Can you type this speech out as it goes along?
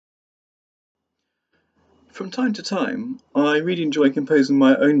From time to time, I really enjoy composing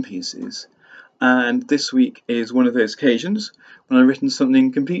my own pieces, and this week is one of those occasions when I've written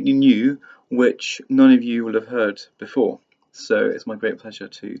something completely new which none of you will have heard before. So it's my great pleasure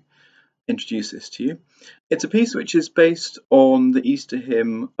to introduce this to you. It's a piece which is based on the Easter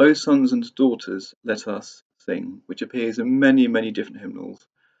hymn, O Sons and Daughters, Let Us Sing, which appears in many, many different hymnals.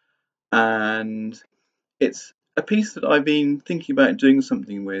 And it's a piece that I've been thinking about doing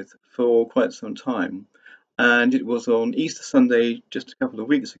something with for quite some time. And it was on Easter Sunday, just a couple of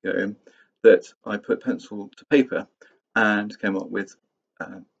weeks ago, that I put pencil to paper and came up with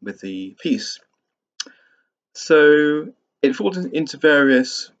the piece. So it falls into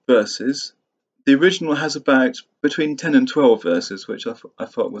various verses. The original has about between 10 and 12 verses, which I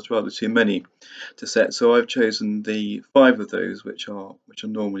thought was rather too many to set. So I've chosen the 5 of those which are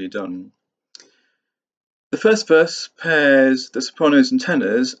normally done. The first verse pairs the sopranos and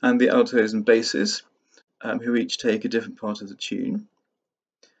tenors and the altos and basses, who each take a different part of the tune.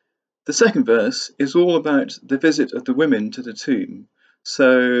 The second verse is all about the visit of the women to the tomb,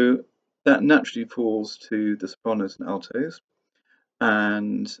 so that naturally falls to the sopranos and altos,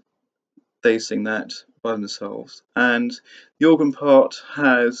 and they sing that by themselves. And the organ part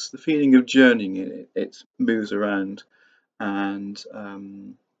has the feeling of journeying in it. It moves around, and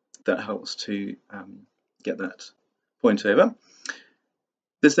that helps to get that point over.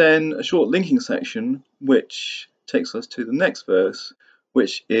 There's then a short linking section which takes us to the next verse,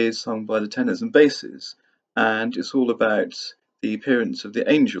 which is sung by the tenors and basses, and it's all about the appearance of the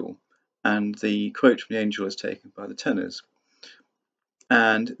angel, and the quote from the angel is taken by the tenors.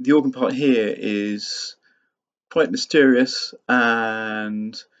 And the organ part here is quite mysterious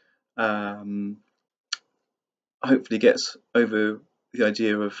and hopefully gets over the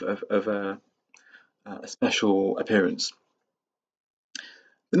idea of a special appearance.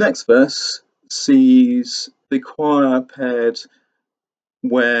 The next verse sees the choir paired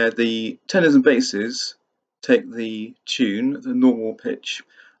where the tenors and basses take the tune, the normal pitch,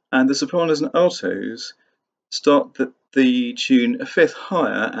 and the sopranos and altos start the tune a fifth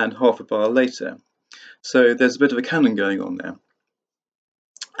higher and half a bar later. So there's a bit of a canon going on there.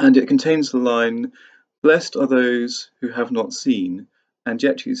 And it contains the line, "Blessed are those who have not seen, and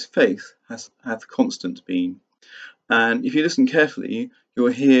yet whose faith hath constant been." And if you listen carefully, you'll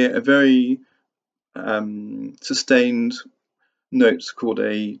hear a very sustained note called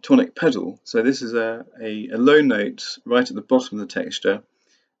a tonic pedal. So this is a low note right at the bottom of the texture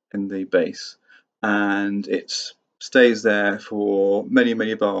in the bass, and it stays there for many,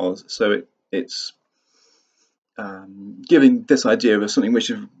 many bars. So it's giving this idea of something which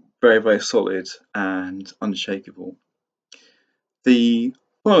is very, very solid and unshakable. The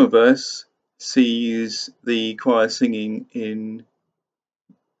final verse sees the choir singing in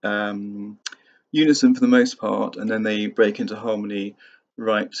unison for the most part, and then they break into harmony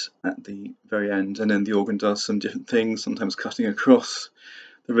right at the very end, and then the organ does some different things, sometimes cutting across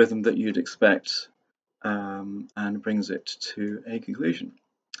the rhythm that you'd expect, and brings it to a conclusion.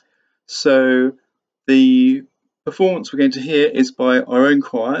 So the performance we're going to hear is by our own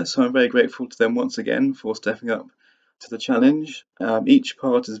choir, so I'm very grateful to them once again for stepping up to the challenge. Each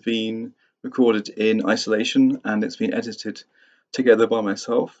part has been recorded in isolation and it's been edited together by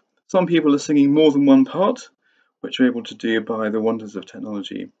myself. Some people are singing more than one part, which we're able to do by the wonders of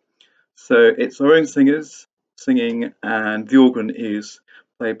technology. So it's our own singers singing, and the organ is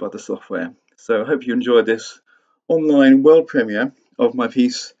played by the software. So I hope you enjoy this online world premiere of my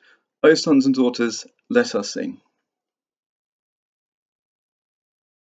piece, O Sons and Daughters, Let Us Sing.